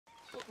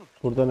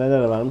Burada neler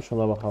varmış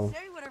ona bakalım.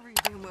 Say whatever you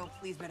damn well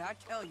please, but I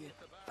tell you,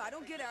 if I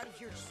don't get out of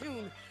here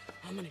soon,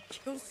 I'm gonna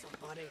kill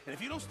somebody. And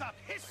if you don't stop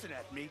hissing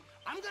at me,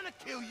 I'm gonna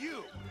kill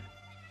you.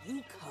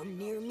 You come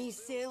near me,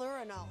 sailor,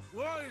 and I'll...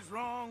 What is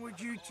wrong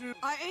with you two?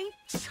 I ain't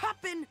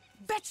chopping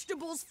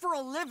vegetables for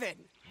a living.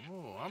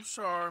 Oh, I'm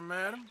sorry,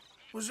 madam.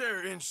 Was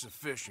there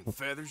insufficient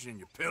feathers in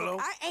your pillow?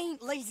 I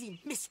ain't lazy,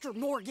 Mr.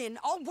 Morgan.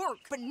 I'll work,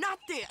 but not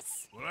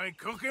this. Well, ain't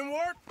cooking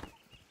work?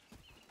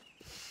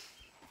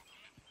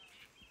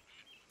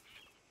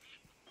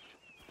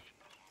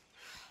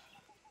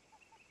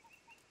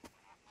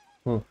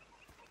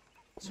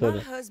 My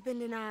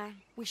husband and I,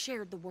 we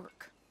shared the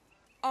work.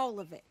 All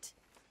of it.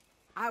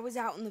 I was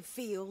out in the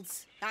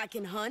fields. I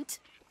can hunt,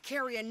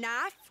 carry a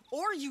knife,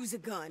 or use a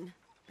gun.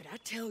 But I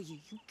tell you,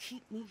 you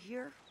keep me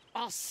here,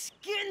 I'll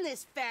skin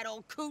this fat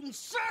old coot and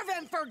serve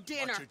him for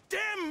dinner. Watch your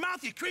damn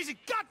mouth, you crazy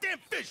goddamn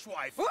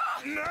fishwife!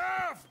 Ah!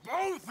 Enough,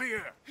 both of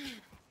you!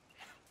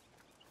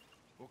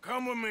 Well,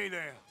 come with me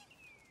then.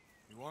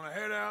 You want to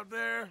head out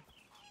there,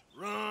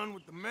 run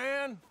with the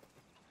men?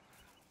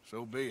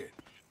 So be it.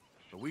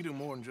 But we do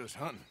more than just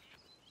hunting.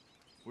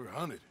 We're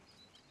hunted.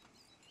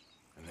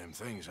 And them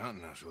things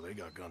hunting us, well, they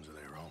got guns of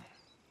their own.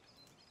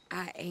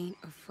 I ain't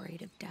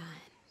afraid of dying.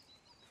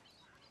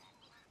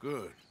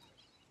 Good.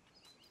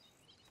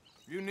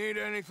 You need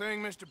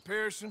anything, Mr.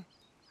 Pearson?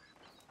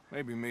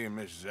 Maybe me and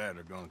Mrs.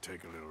 Adler are gonna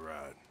take a little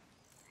ride.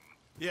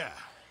 Yeah,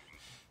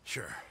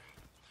 sure.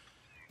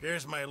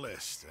 Here's my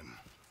list, and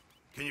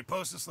can you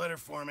post this letter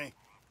for me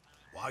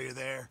while you're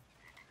there?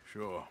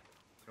 Sure.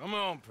 Come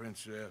on,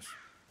 princess.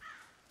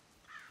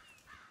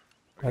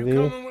 Are Hadi.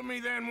 you coming with me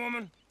then,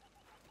 woman?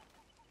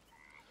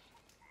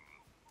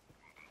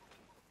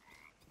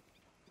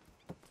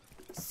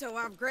 So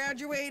I've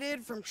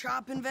graduated from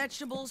chopping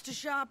vegetables to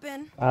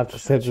shopping.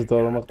 Artık sebze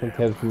doğramaktan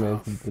tercüme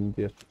edildim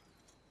diyor.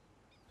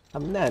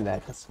 Abi ne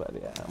alakası var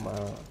ya ama.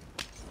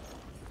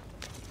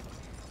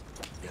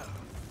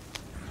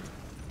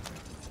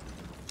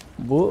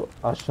 Bu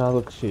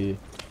aşağılık şeyi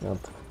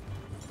artık.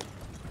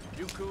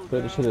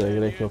 Böyle şeylere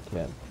gerek yok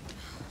yani.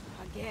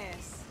 I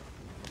guess.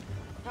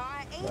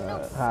 I ain't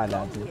no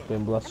Hala skunkhead, diyor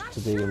ben bulaşıkçı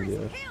and I değilim sure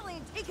diyor. as hell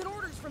ain't taking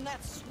orders from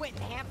that sweat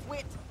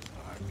half-wit.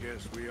 I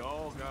guess we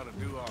all gotta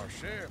do our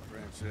share,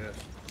 princess.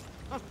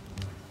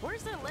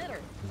 Where's that letter?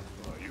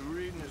 Are you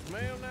reading his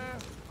mail now?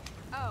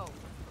 Oh,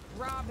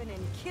 robbing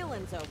and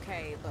killing's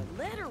okay, but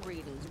letter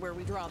reading's where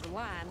we draw the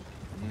line.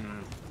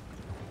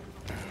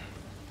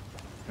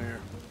 Here.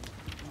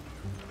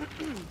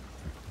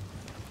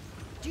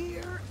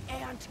 Dear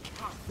Aunt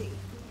Kathy,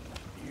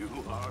 You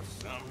are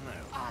something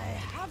else. I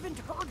haven't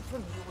heard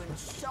from you in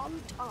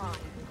some time,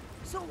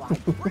 so I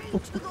pray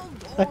to the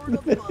Lord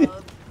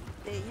above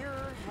that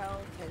your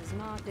health has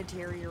not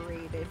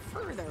deteriorated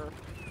further.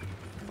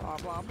 Blah,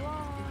 blah,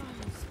 blah.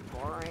 It's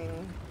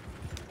boring.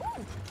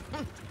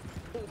 Ooh.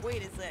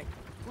 Wait a sec.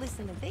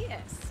 Listen to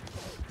this.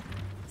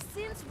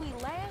 Since we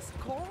last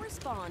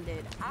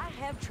corresponded, I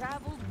have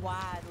traveled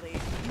widely,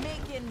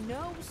 making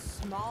no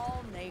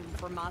small name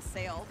for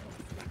myself.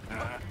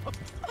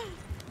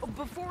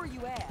 Before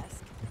you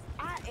ask,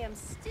 I am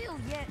still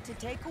yet to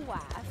take a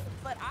wife,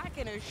 but I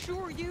can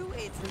assure you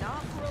it's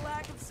not for a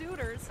lack of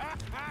suitors.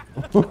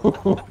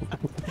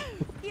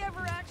 You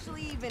ever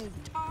actually even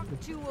talk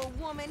to a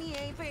woman he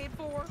ain't paid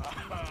for?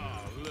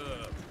 Oh,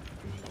 look.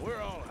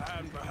 We're all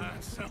hiding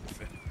behind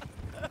something.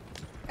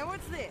 And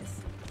what's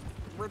this?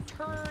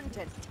 Return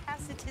to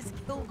Tacitus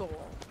Kilgore.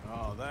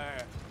 Oh,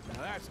 that.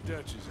 Now that's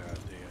Dutch's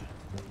idea.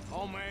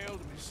 All mail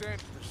to be sent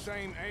to the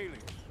same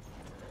alias.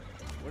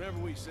 Whenever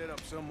we set up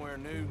somewhere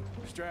new,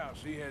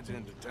 Strauss, he heads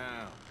into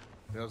town.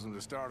 Tells them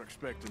to start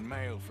expecting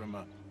mail from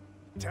a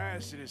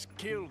Tacitus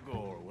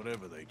Kilgore,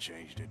 whatever they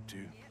changed it to.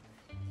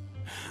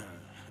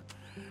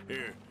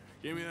 Here,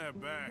 give me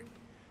that back.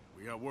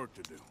 We got work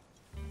to do.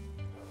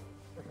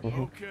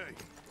 Okay,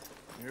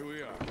 here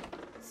we are.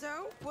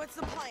 So, what's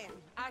the plan?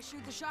 I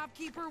shoot the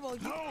shopkeeper while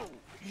you... No,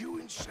 you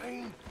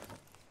insane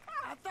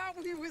I thought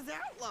we was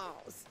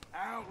outlaws.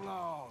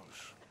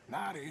 outlaws,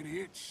 not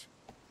idiots.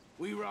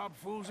 We rob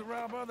fools that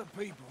rob other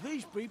people.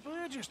 These people,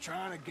 they're just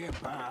trying to get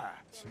by.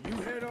 So you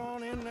head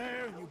on in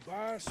there and you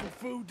buy some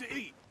food to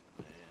eat.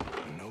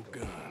 And no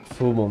guns.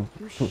 Bulmam.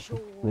 You sure?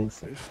 Neyse.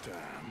 This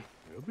time,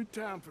 there'll be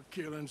time for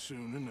killing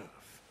soon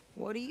enough.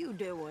 What are you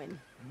doing?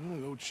 I'm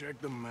gonna go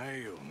check the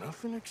mail.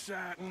 Nothing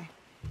exciting.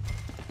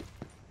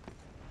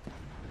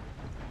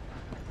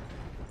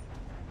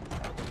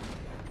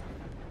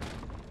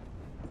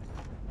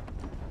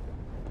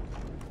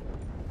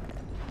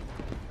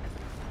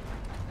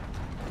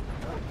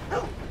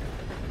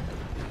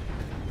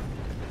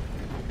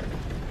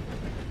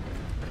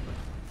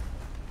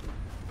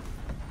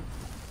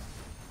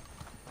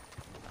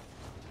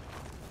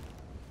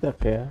 Bir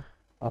dakika ya.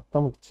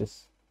 Atla mı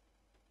gideceğiz?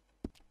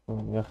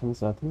 Yakın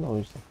zaten de o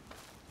yüzden.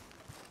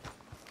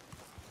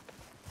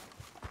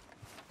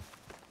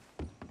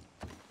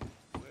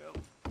 Well,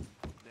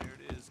 there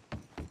it is.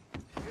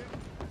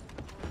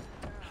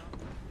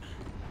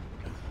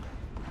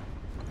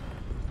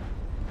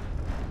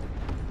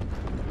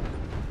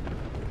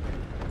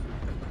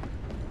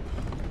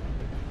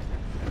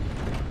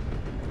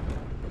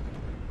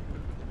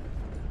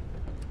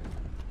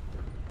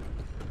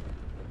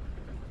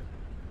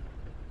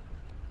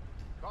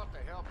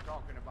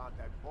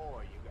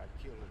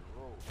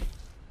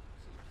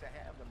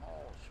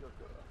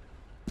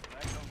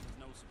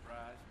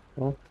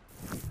 Tamam.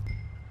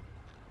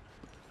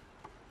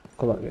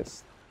 Kolay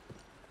gelsin.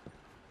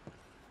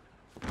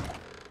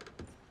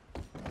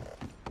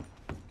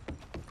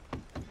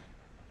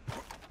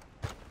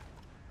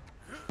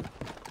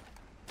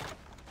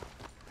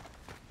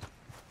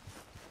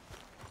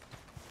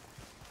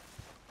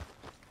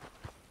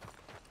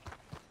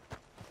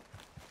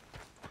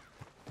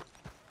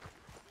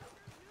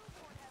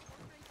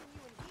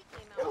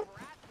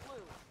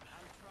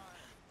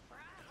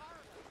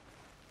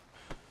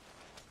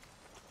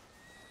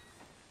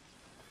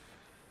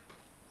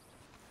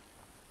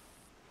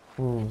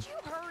 Could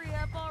you hurry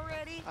up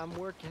already? I'm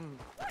working.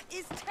 What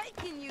is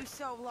taking you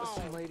so long?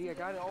 Listen, lady, I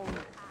got it all in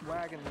the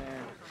wagon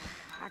there.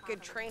 I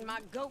could train my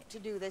goat to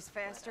do this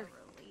faster.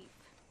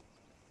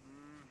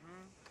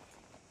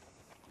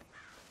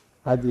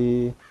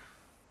 Hadi.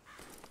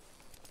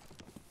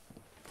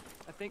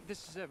 I think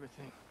this is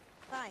everything.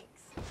 Thanks.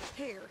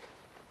 Here,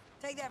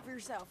 take that for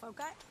yourself,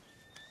 okay?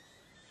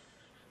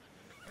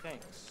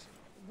 Thanks.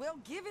 We'll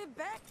give it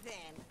back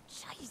then.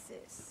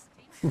 Jesus.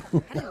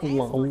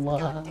 Allah Allah.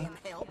 Goddamn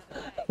help.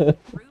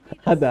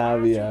 Hadi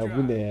abi ya,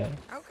 bu ne ya?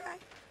 Okay.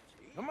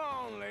 Come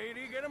on,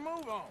 lady, get a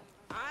move on.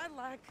 I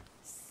like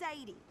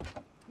Sadie,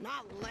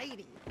 not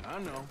lady. I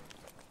know.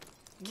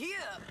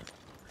 Yeah,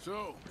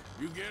 So,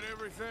 you get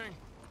everything?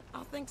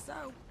 I think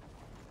so.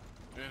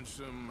 And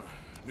some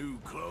new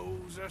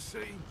clothes, I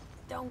see?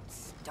 Don't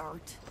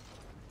start.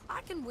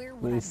 I can wear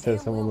what Ne I damn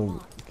istersem well onu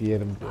want.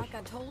 giyerim diyor. Like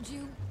I told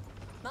you,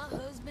 my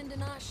husband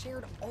and I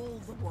shared all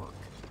the work.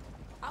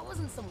 I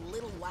wasn't some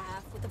little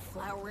wife with a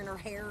flower in her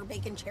hair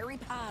baking cherry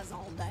pies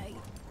all day.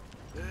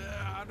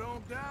 Yeah, I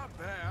don't doubt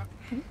that.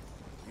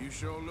 You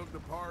sure look the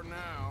part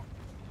now.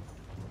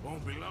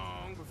 Won't be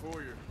long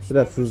before you're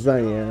Biraz smoking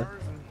hızlan ya.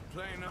 cigars and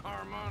playing the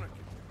harmonica.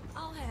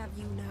 I'll have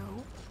you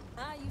know,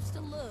 I used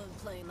to love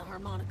playing the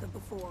harmonica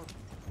before.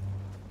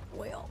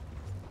 Well,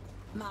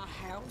 my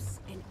house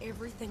and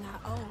everything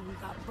I own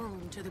got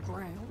burned to the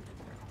ground.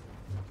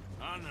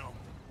 I know.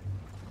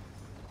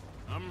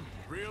 I'm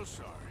real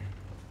sorry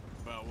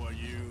about what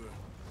you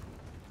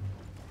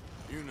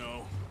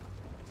know.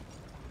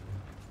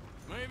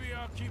 Maybe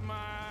I'll keep my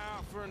eye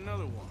out for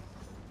another one.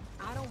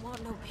 I don't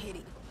want no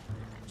pity.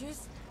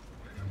 Just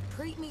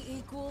treat me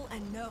equal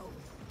and no.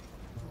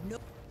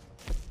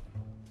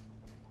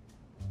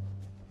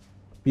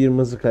 Bir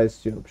mızıka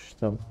istiyormuş.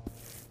 Tamam.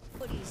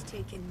 Nobody's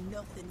taking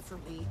nothing from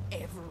me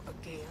ever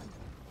again.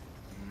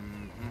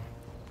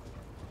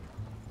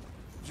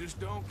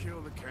 Just don't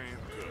kill the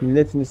camp.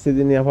 Milletin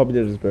istediğini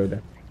yapabiliriz böyle.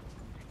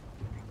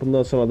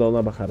 Bundan sonra da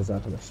ona bakarız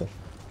arkadaşlar.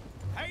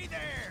 Hey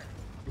there!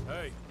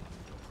 Hey,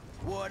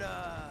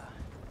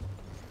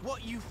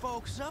 What you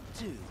folks up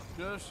to?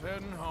 just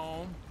heading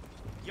home.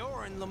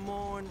 You're in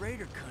Lemoyne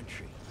Raider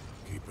country.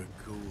 Keep it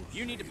cool.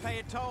 You need to pay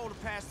a toll to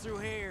pass through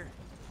here.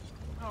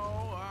 No,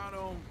 I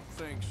don't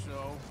think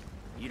so.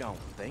 You don't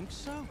think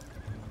so?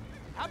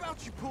 How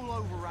about you pull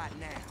over right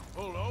now?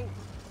 Pull over.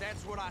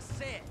 That's what I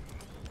said.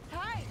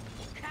 Hey,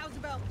 how's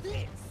about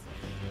this?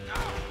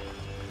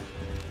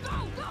 Go,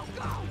 go,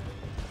 go!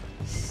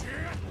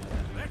 Shit!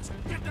 Let's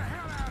get the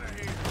hell out of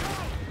here! Go!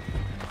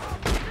 Oh,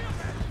 kill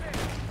that thing!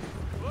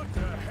 What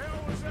the hell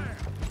was that?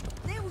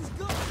 There was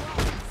good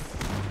roads.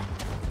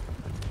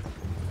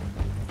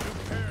 New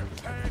pair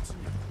of pants and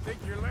you think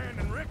you're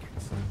landing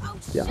Ricketts? Oh,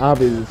 Ya shit.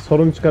 abi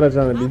sorun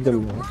çıkaracağını I'm bildim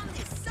gonna ya. run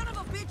this son of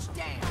a bitch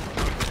down.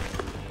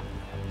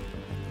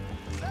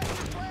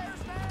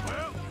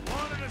 Well,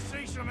 wanted to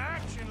see some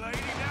action,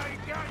 lady. Now you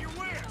got your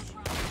wish.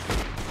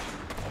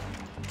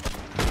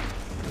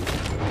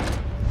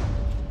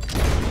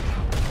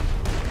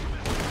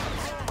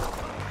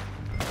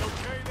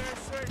 Okay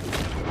there,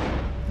 Sadie?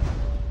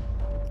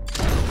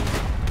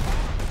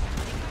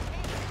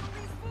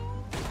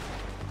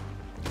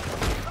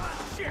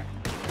 Shit!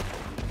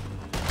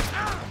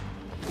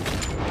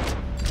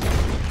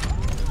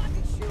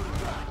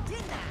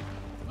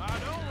 I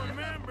don't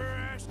remember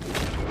asking.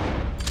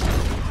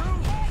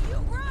 Hey, you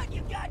run,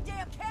 you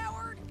goddamn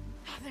coward!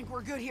 I think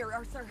we're good here,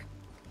 Arthur.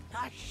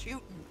 Nice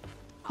shooting.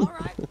 All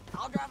right,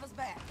 I'll drive us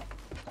back.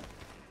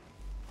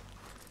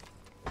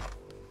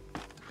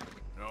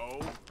 No,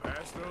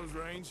 pass those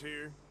reins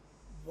here.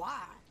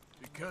 Why?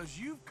 Because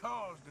you've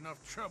caused enough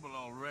trouble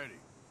already.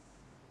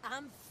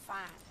 I'm fine.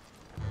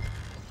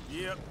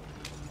 Yep.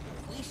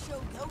 We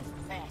showed those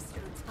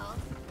bastards, huh?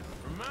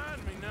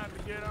 Remind me not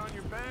to get on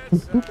your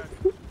bad side.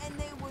 And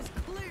they was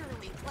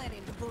clearly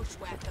planning to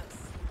bushwhack us.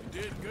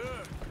 You did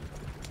good.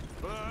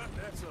 But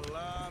that's a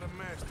lot of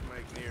mess to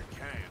make near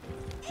camp.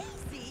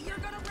 Easy, you're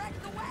gonna wreck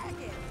the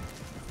wagon.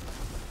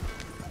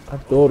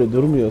 Abi doğru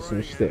durmuyorsun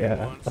işte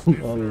ya.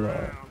 Sniffing Allah Allah.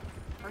 around.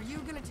 Are you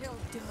gonna tell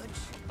Dutch?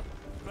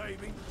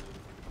 Maybe,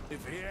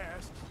 if he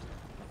asks.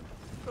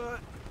 But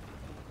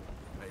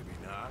maybe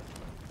not.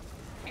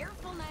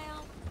 Careful now.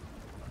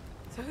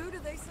 So who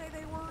did they say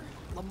they were?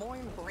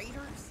 Lemoyne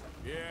Raiders?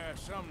 Yeah,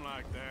 something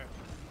like that.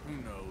 Who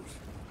knows?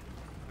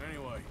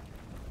 Anyway,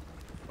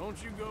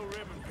 don't you go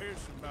ribbing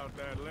Pearson about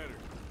that letter.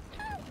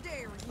 How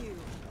dare you?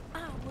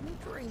 I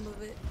wouldn't dream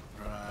of it.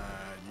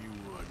 Right, you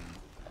wouldn't.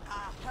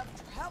 I have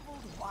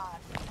traveled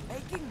wide,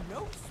 making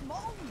no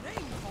small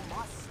name for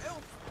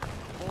myself.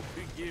 Won't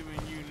be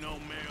giving you no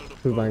mail to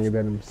Şuradan post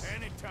gidelim biz.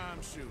 anytime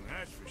soon,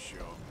 that's for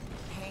sure.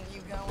 Can't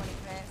you go any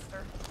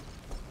faster?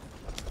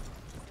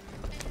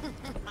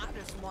 I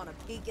just want a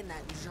peek in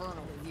that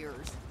journal of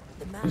yours.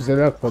 The man-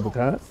 Güzel atladık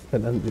ha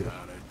falan diyor.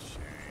 Not a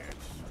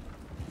chance.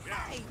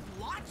 Hey,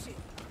 watch it.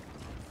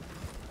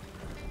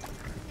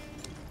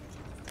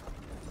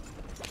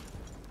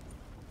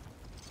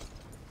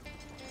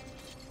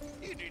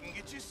 You didn't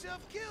get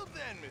yourself killed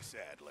then, Miss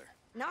Adler.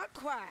 Not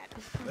quite.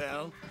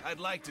 Well, I'd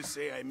like to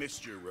say I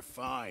missed your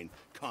refined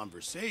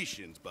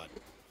conversations, but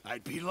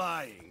I'd be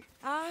lying.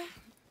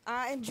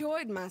 I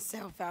enjoyed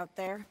myself out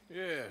there.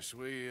 Yes,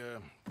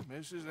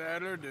 Mrs.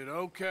 Adler did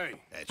okay.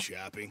 At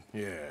shopping?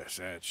 Yes,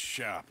 that's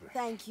shopping.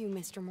 Thank you,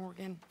 Mr.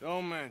 Morgan.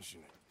 Don't mention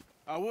it.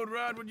 I would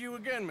ride with you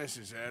again,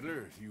 Mrs.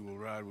 Adler, if you will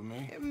ride with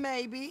me.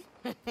 Maybe.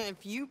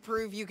 If you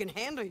prove you can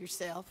handle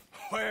yourself.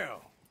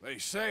 Well, they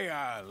say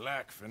I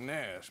lack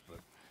finesse, but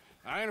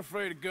I ain't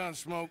afraid of gun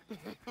smoke.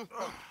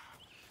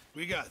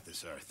 We got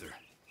this, Arthur.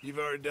 You've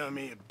already done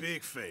me a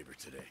big favor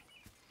today.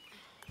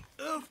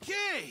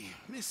 Okay,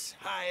 Miss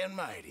High and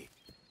Mighty.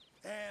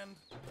 And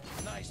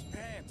nice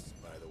pants,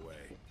 by the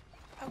way.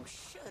 Oh,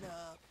 shut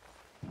up.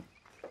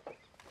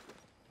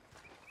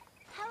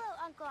 Hello,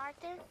 Uncle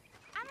Arthur.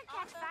 I'm gonna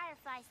catch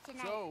fireflies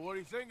tonight. So, what do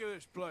you think of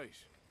this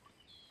place?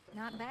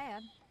 Not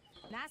bad.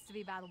 Nice to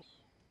be by the...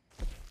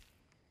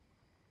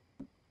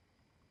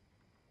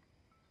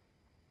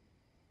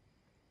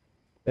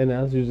 En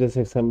az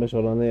 %85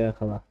 oranı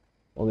yakala.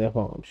 Onu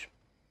yapamamışım.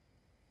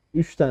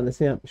 3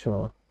 tanesini yapmışım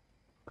ama.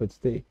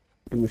 Kötü değil.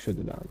 Gümüş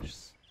ödülü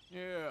almışız.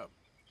 Yeah,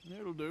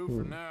 it'll do for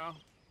now.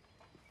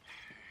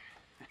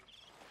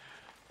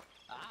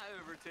 I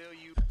ever tell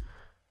you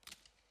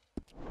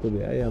Dur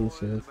ya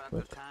yanlış yere about the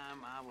tıkladım.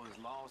 time I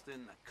was lost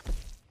in the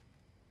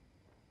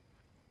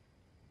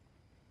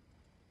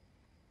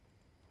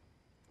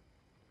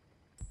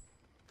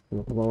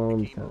Bunu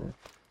kullanalım bir tane.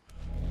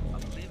 a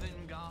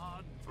living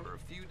God for a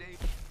few days?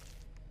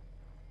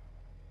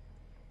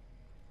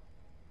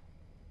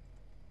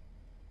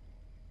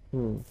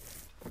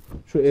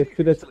 Şu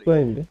F1'e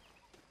tıklayın bir.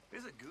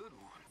 It's a good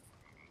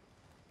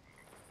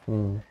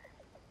one.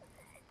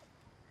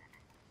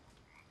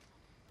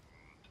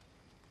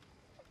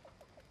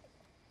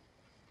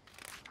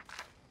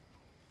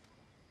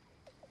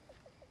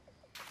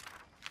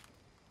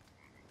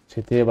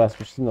 Çeteye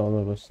basmıştım da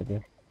onu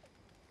göstereyim.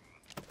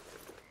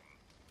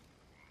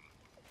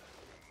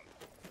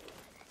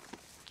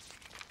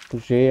 Bu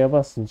J'ye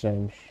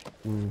basıncaymış.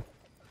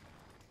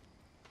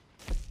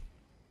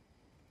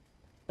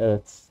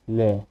 Evet,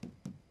 L.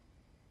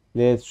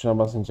 L tuşuna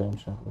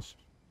basıncaymış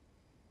arkadaşlar.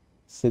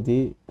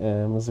 İstediği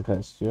mızıka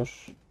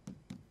istiyor.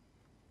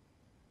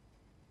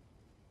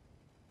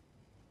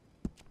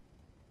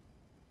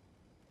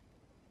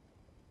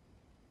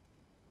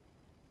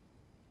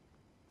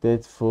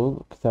 Deadful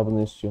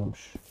kitabını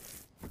istiyormuş.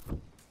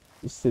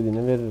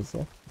 İstediğini veririz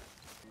ya.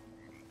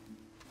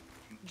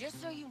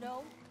 Just so you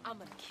know, I'm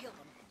gonna kill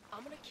them.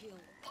 I'm gonna kill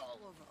all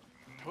of them.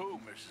 Who,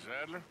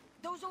 Mrs. Adler?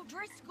 Those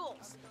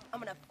O'Driscolls. I'm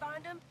gonna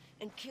find them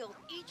and kill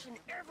each and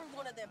every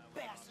one of them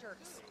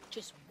bastards.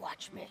 Just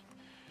watch me.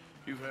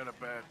 You've had a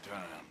bad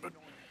time, but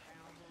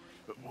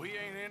we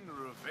ain't in the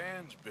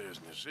revenge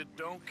business. It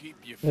don't keep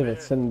you fed.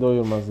 Evet, seni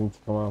doyurmaz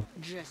intikam al.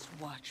 Just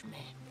watch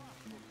me.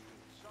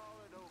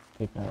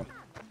 Pekala.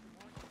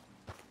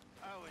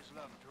 I always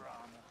loved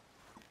drama.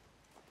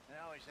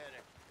 I always had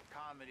a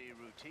comedy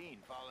routine,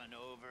 falling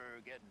over,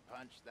 getting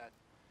punched. That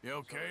You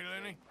okay,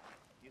 Lenny?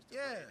 used to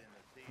Yeah, play it in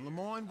the theater.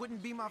 Lemoyne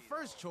wouldn't be my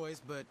first choice,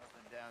 but Up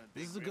and down the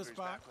this big is a good rivers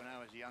spot. back when I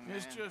was a young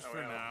It's man. just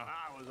for now.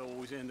 I was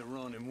always into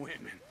running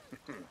women.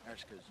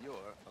 That's because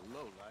you're a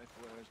lowlife,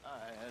 whereas I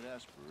had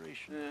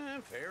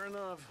aspirations. Fair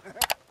enough.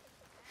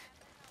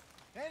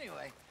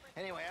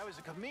 Anyway, I was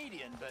a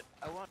comedian, but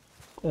I want.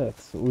 Evet,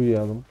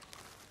 uyuyalım.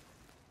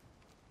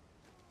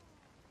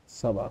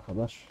 Sabaha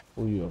kadar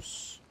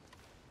uyuyoruz.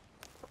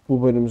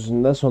 Bu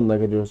bölümümüzün de sonuna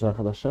geliyoruz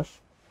arkadaşlar.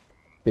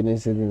 Beni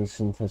izlediğiniz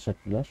için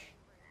teşekkürler.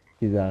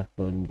 Bir dahaki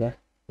bölümde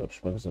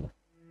görüşmek üzere.